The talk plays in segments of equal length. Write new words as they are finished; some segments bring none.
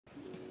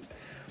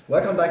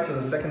Welcome back to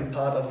the second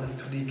part of this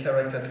 2D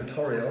character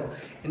tutorial.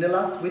 In the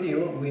last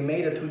video we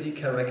made a 2D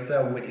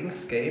character with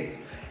Inkscape,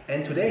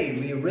 and today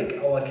we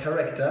rig our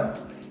character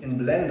in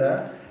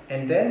Blender,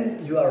 and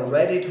then you are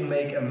ready to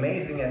make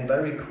amazing and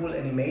very cool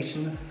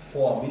animations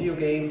for video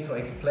games or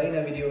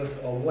explainer videos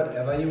or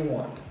whatever you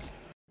want.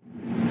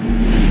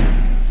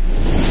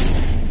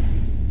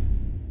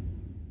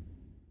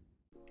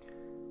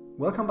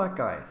 Welcome back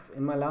guys.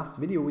 In my last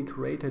video we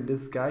created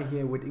this guy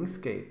here with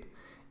Inkscape.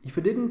 If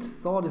you didn't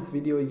saw this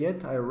video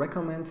yet, I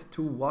recommend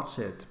to watch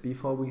it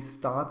before we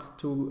start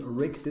to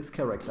rig this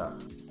character.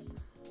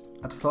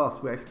 At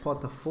first we export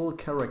the full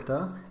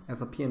character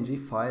as a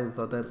PNG file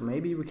so that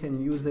maybe we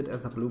can use it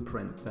as a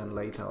blueprint then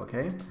later,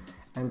 okay?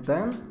 And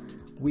then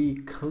we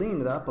clean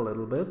it up a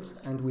little bit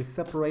and we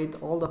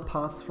separate all the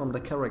parts from the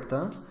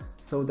character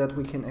so that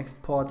we can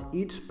export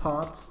each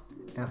part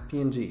as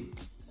PNG.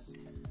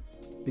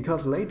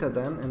 Because later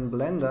then in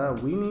Blender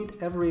we need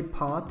every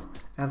part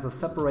as a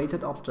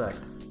separated object.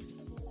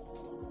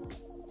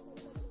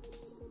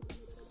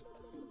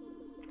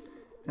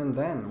 And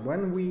then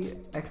when we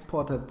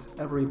exported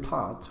every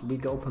part, we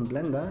go open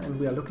Blender and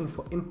we are looking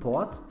for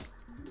import.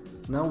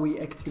 Now we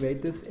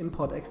activate this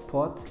import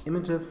export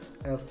images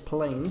as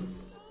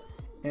planes,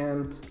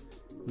 and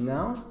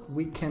now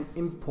we can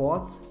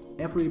import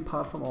every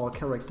part from our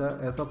character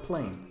as a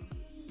plane.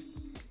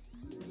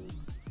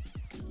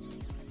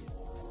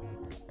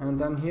 And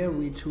then here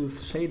we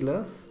choose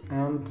shadeless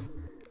and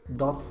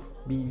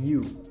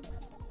 .bu.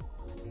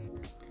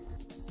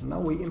 Now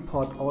we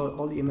import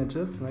all the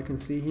images, and I can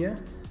see here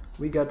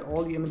we got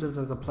all the images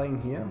as a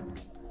plane here.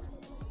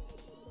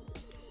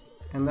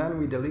 And then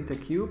we delete the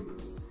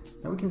cube.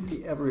 Now we can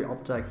see every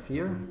object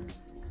here,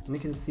 and you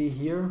can see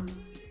here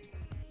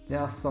there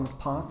are some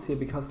parts here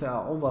because they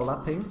are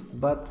overlapping,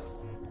 but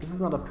this is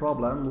not a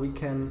problem. We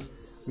can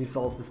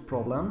resolve this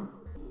problem.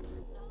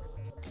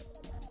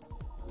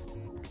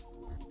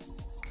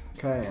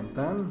 Okay, and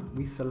then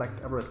we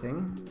select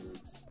everything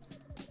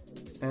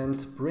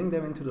and bring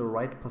them into the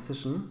right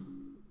position.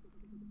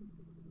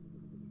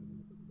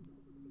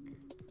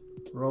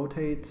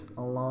 Rotate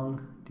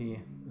along the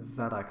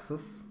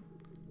Z-axis.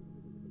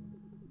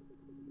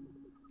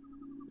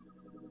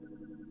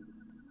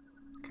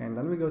 Okay, and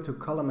then we go to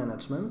color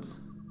management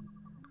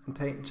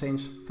and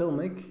change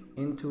filmic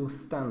into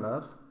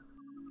standard.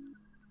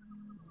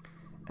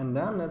 And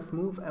then let's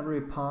move every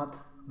part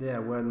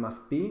there where it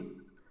must be.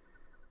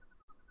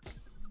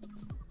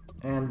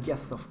 And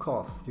yes, of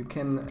course, you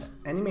can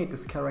animate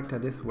this character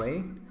this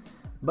way,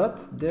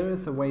 but there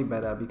is a way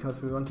better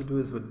because we want to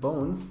do this with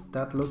bones.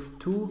 That looks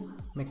too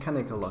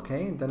mechanical,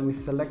 okay? Then we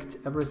select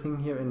everything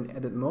here in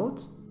edit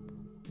mode.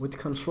 With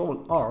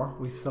Ctrl R,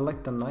 we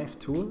select the knife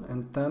tool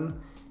and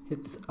then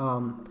hit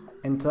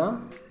enter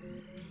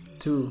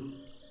to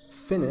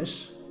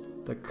finish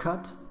the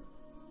cut.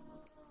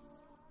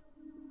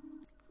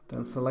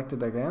 Then select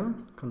it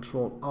again,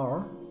 Ctrl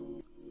R.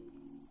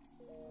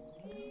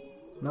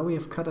 Now we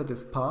have cutted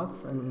these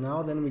parts, and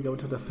now then we go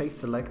to the face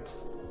select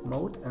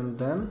mode and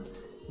then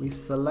we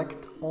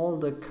select all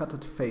the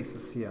cutted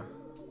faces here.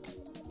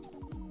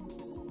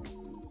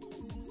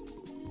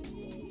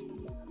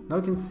 Now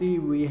you can see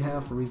we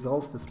have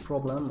resolved this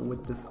problem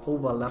with this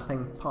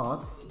overlapping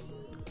parts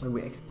when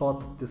we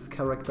export this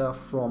character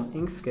from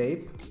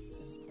Inkscape.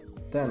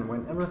 Then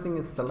when everything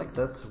is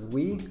selected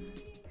we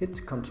hit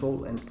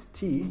Ctrl and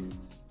T,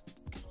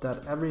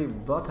 that every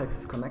vertex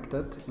is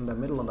connected in the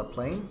middle of the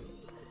plane.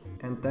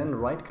 And then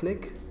right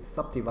click,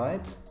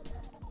 subdivide,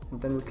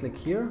 and then we click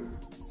here,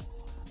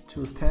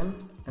 choose 10,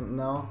 and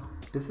now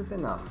this is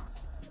enough.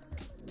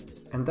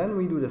 And then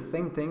we do the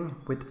same thing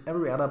with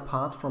every other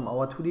part from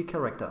our 2D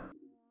character.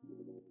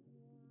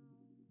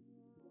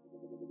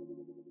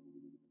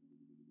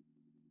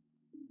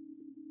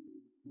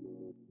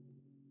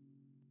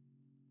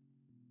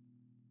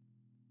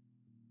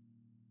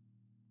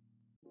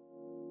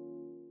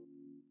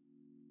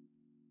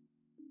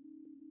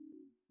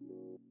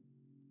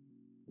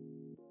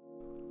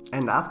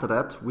 And after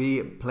that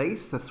we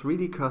place the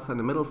 3D cursor in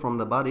the middle from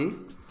the body.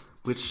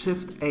 With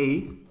Shift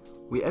A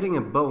we're adding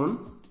a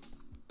bone.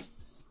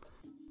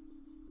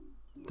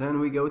 Then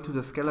we go to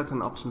the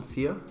skeleton options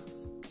here.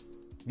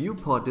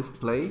 Viewport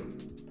display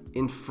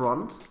in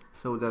front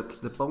so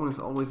that the bone is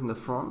always in the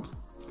front.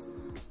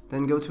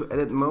 Then go to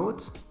edit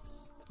mode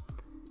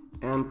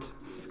and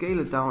scale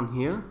it down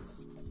here.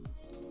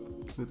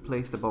 We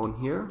place the bone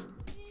here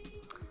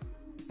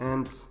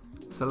and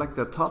select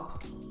the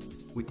top.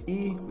 With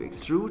E we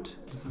extrude.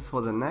 This is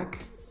for the neck.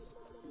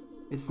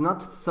 It's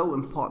not so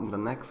important, the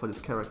neck, for this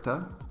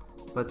character,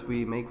 but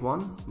we make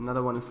one.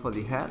 Another one is for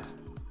the head.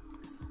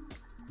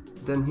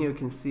 Then here you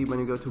can see when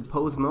you go to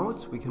pose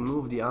mode we can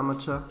move the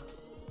armature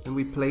and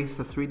we place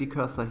the 3D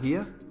cursor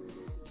here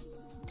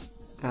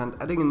and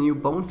adding a new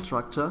bone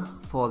structure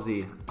for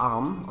the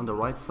arm on the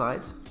right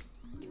side.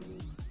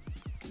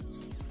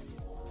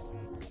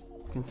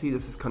 You can see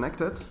this is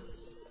connected.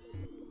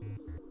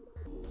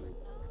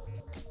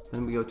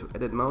 Then we go to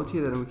edit mode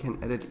here, then we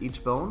can edit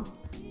each bone.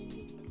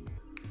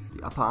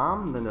 The upper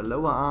arm, then the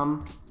lower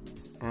arm,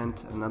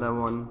 and another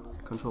one,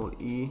 Control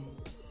E,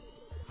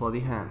 for the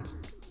hand.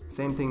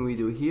 Same thing we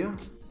do here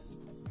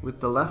with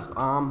the left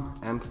arm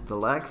and the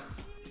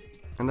legs,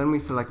 and then we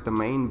select the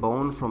main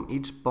bone from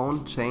each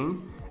bone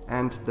chain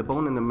and the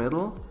bone in the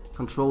middle,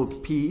 Control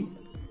P,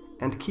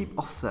 and keep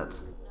offset.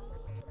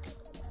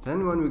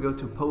 Then when we go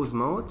to pose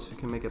mode, you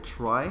can make a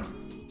try.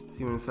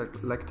 See, when we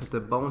select the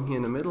bone here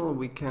in the middle,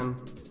 we can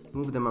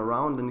move them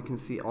around and you can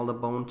see all the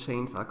bone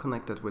chains are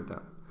connected with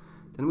them.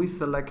 Then we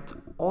select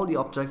all the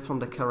objects from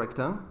the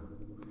character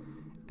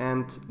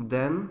and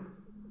then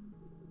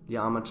the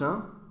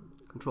armature,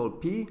 Control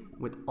P,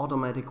 with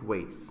automatic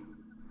weights.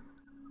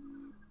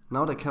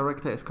 Now the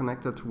character is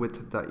connected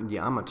with the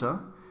armature,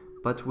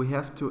 but we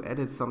have to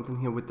edit something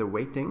here with the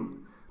weighting.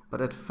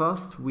 But at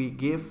first we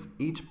give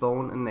each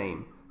bone a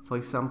name. For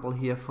example,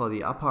 here for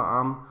the upper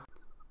arm,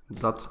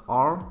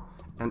 .R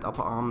and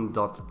upper arm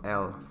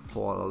 .L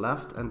for the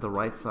left and the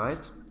right side.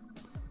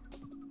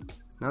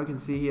 Now you can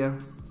see here,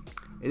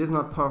 it is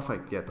not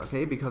perfect yet,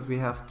 okay, because we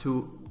have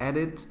to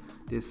edit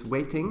this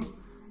weighting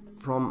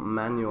from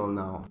manual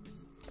now.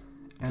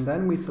 And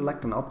then we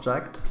select an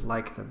object,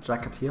 like the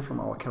jacket here from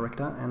our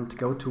character, and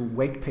go to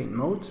weight paint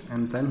mode,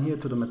 and then here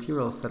to the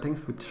material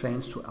settings we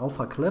change to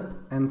alpha clip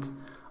and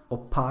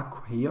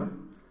opaque here,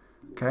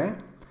 okay,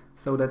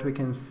 so that we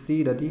can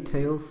see the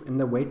details in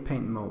the weight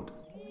paint mode.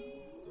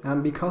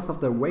 And because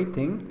of the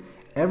weighting,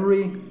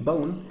 every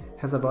bone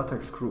has a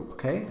vertex group,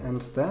 okay,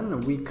 and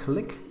then we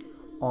click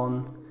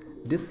on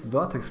this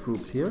vertex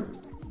groups here,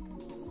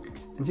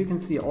 and you can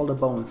see all the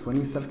bones. When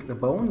you select the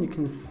bone, you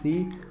can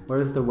see where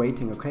is the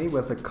weighting, okay,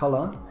 where's the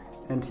color,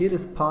 and here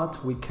this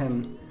part we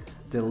can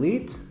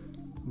delete,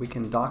 we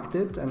can dock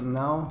it, and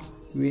now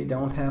we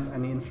don't have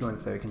any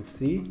influence there. You can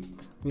see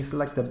we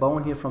select the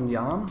bone here from the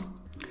arm,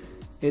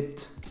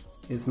 it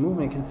is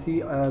moving. You can see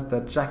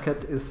the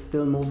jacket is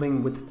still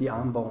moving with the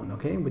arm bone,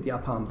 okay, with the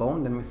upper arm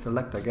bone. Then we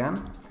select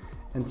again,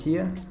 and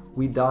here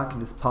we darken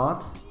this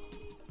part.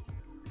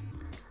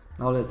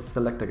 Now let's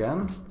select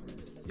again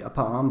the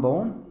upper arm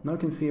bone. Now you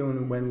can see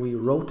when we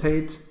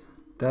rotate,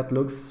 that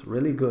looks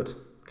really good,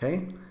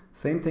 okay.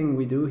 Same thing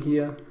we do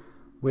here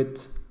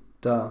with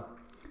the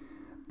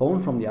bone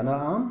from the other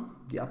arm,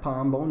 the upper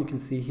arm bone. You can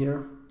see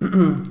here,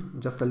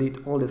 just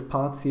delete all these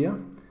parts here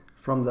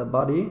from the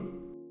body.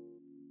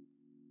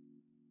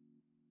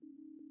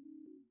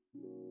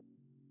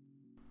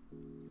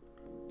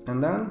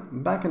 And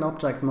then back in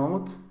object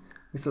mode,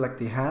 we select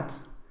the head,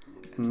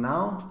 and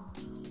now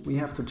we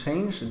have to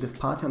change this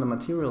part on the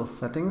material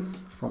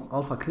settings from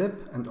alpha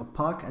clip and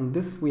opaque, and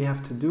this we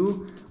have to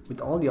do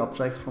with all the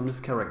objects from this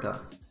character.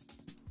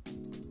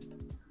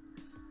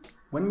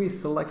 When we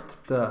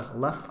select the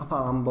left upper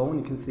arm bone,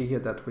 you can see here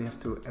that we have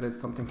to edit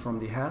something from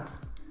the head,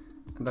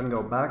 and then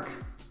go back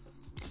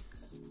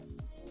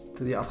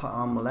to the upper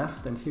arm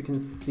left, and you can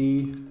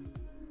see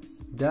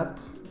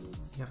that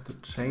you have to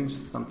change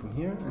something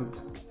here,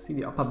 and see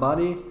the upper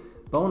body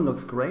bone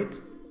looks great.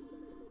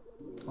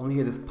 Only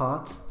here this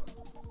part.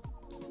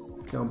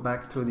 Let's go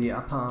back to the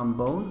upper arm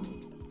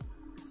bone.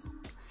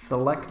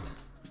 Select,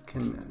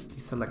 can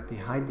deselect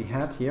hide the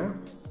head here.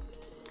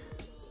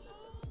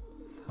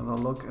 Let's have a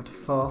look at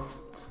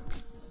first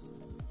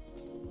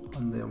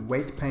on the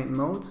weight paint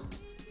mode.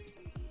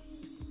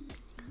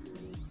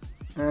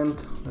 And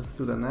let's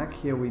do the neck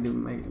here.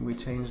 We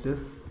change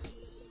this.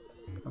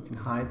 We can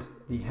hide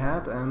the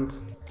head, and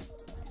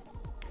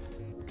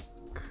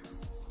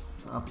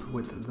it's up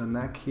with the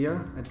neck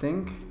here. I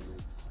think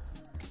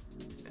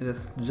it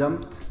is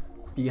jumped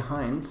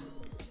behind.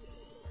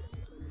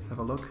 Let's have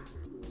a look.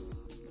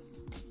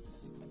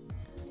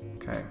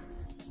 Okay,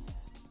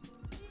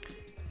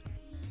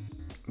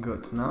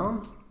 good.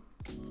 Now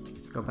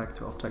let's go back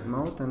to object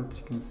mode, and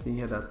you can see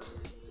here that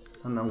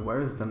I don't know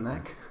where is the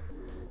neck.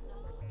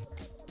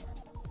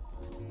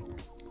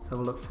 Let's have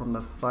a look from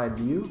the side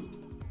view.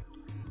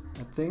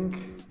 I think,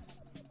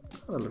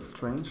 oh, that looks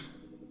strange.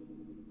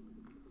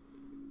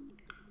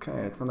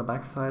 Okay, it's on the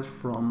back side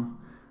from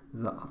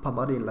the upper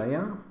body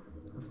layer.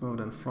 Let's move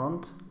it in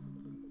front.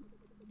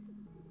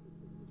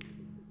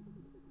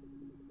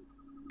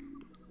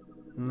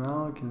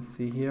 Now you can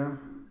see here,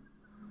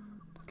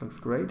 that looks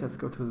great. Let's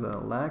go to the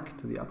leg,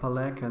 to the upper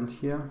leg, and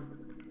here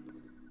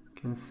you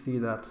can see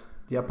that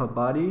the upper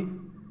body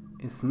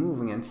is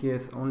moving, and here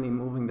is only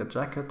moving the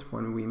jacket.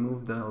 When we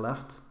move the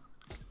left,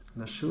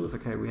 the shoes,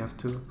 okay, we have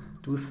to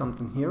do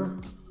something here.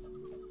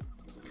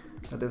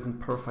 That isn't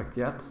perfect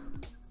yet.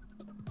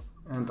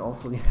 And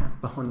also the head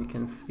bone, you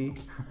can see.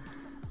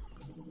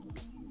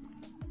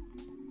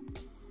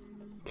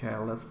 Okay,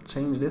 let's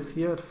change this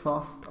here at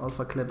first,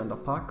 alpha clip and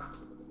opaque.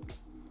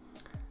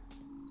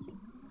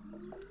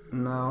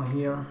 Now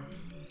here,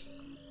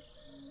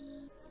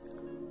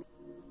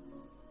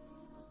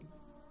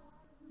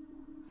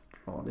 let's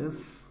draw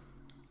this.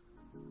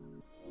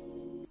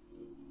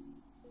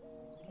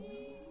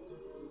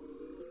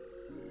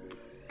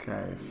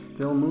 Okay,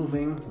 still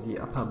moving the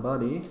upper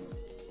body.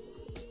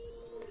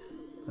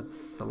 Let's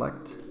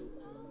select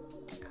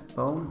head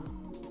bone.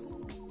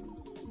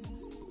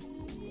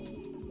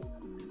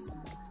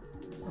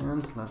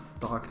 And let's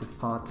dark this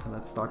part,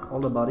 let's dark all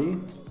the body.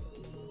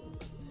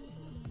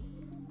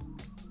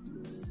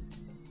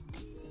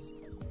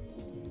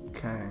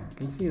 Okay, you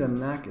can see the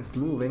neck is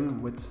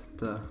moving with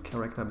the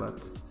character, but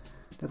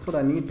that's what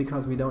I need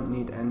because we don't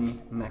need any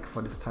neck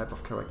for this type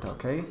of character,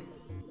 okay?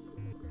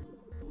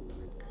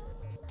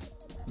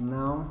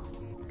 Now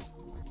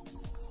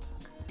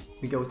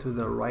we go to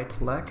the right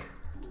leg.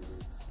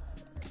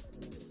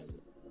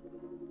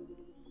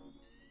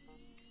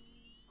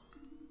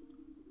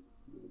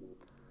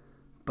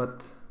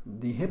 But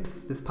the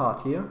hips, this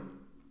part here,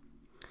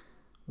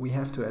 we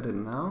have to edit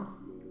now.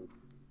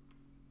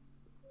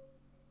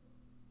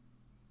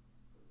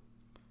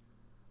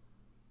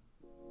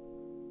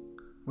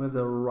 Where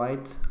the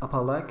right upper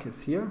leg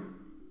is here.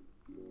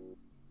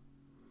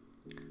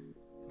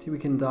 And here we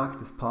can dark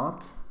this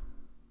part.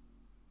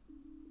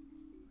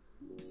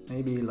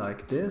 Maybe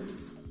like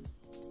this.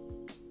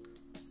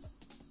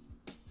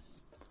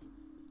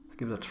 Let's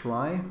give it a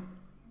try.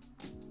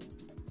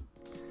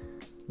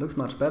 Looks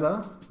much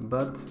better,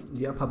 but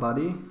the upper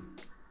body,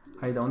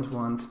 I don't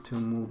want to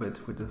move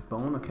it with this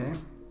bone, okay?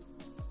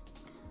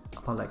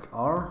 Upper leg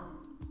R,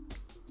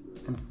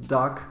 and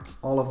dark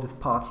all of this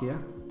part here.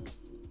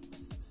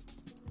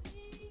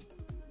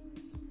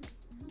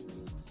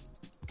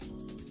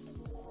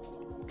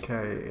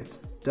 Okay, it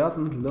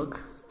doesn't look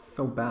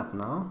so bad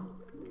now.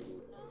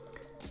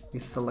 We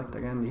select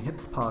again the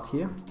hips part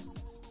here.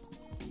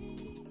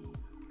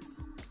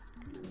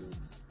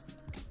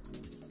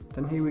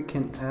 Then here we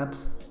can add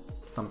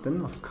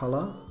something of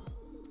color.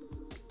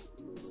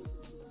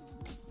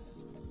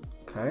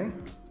 Okay.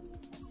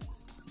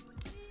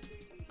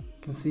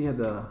 You can see here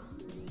the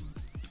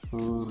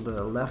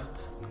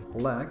left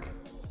leg.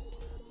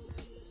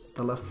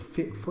 The left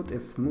foot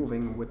is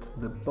moving with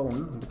the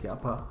bone, with the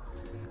upper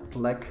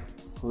leg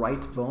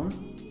right bone.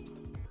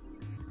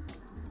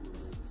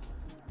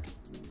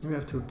 We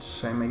have to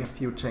make a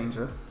few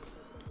changes.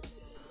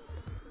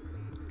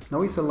 Now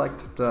we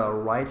select the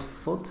right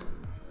foot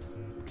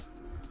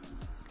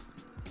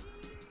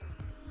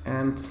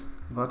and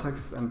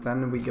vertex, and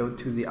then we go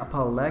to the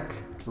upper leg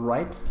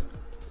right,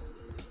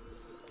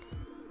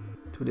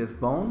 to this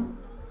bone.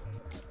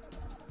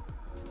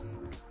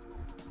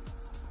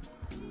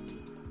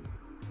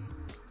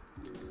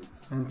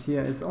 And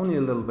here is only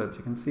a little bit,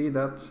 you can see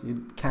that,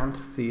 you can't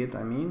see it,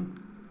 I mean.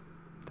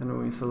 Then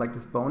when we select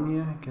this bone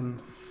here, you can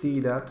see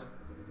that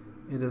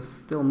it is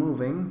still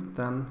moving,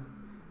 then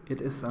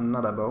it is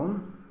another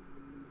bone.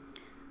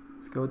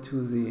 Let's go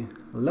to the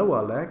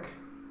lower leg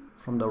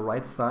from the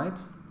right side.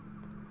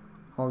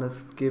 Or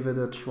let's give it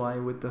a try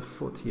with the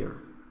foot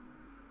here.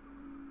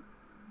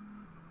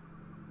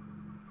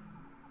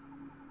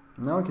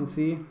 Now you can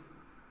see,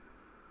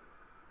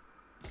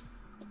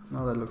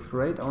 now that looks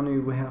great, only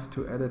we have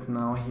to edit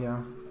now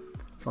here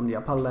from the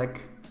upper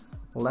leg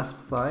left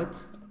side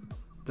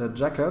the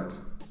jacket,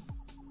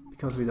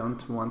 because we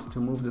don't want to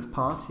move this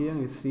part here.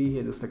 You see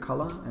here is the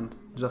color, and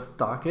just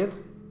dark it.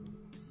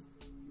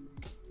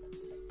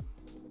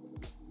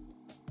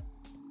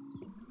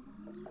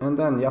 And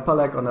then the upper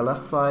leg on the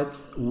left side,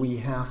 we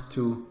have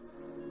to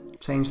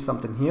change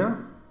something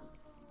here.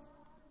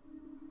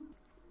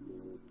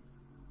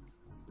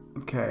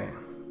 Okay,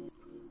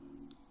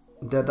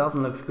 that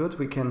doesn't look good.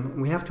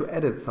 We have to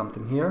edit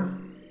something here.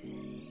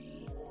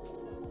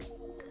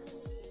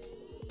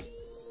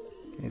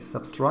 Okay,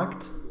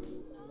 subtract.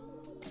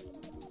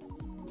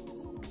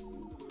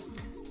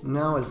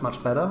 Now it's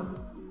much better.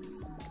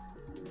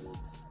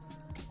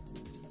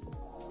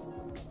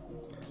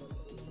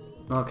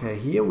 Okay,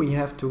 here we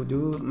have to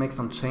make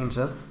some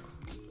changes.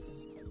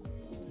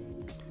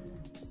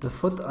 The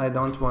foot, I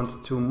don't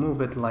want to move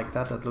it like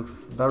that, that looks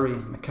very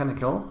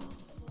mechanical.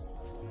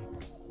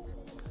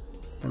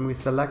 Then we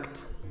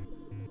select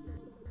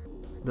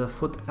the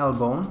foot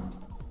elbow.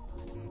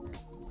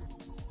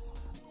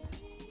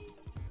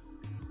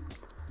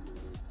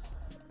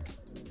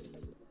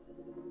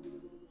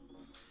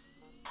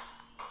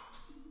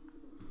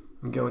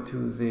 We go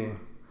to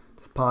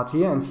this part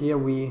here, and here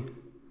we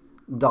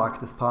dark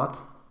this part.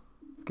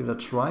 Let's give it a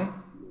try.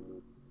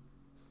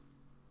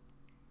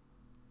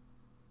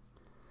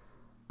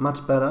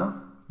 Much better.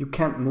 You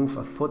can't move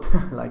a foot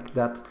like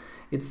that.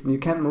 You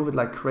can't move it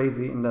like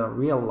crazy in the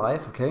real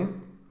life, okay?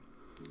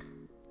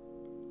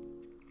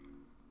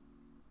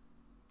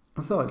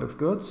 So it looks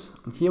good.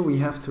 And here we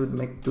have to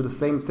do the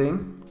same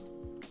thing.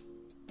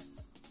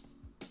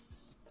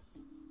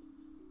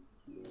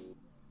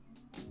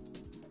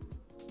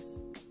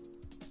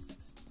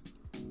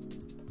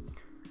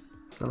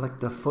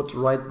 Select the foot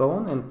right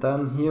bone, and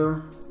then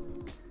here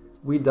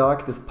we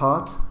dark this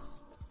part.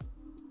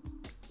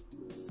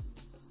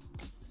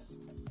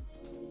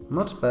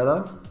 Much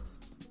better.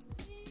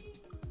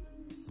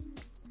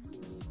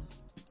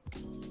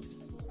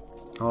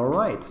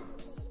 Alright.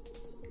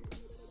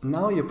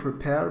 Now you're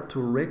prepared to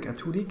rig a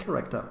 2D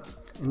character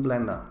in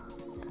Blender.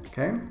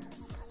 Okay?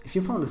 If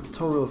you found this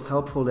tutorial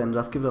helpful, then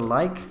just give it a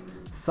like,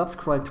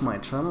 subscribe to my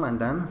channel, and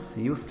then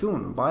see you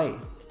soon. Bye!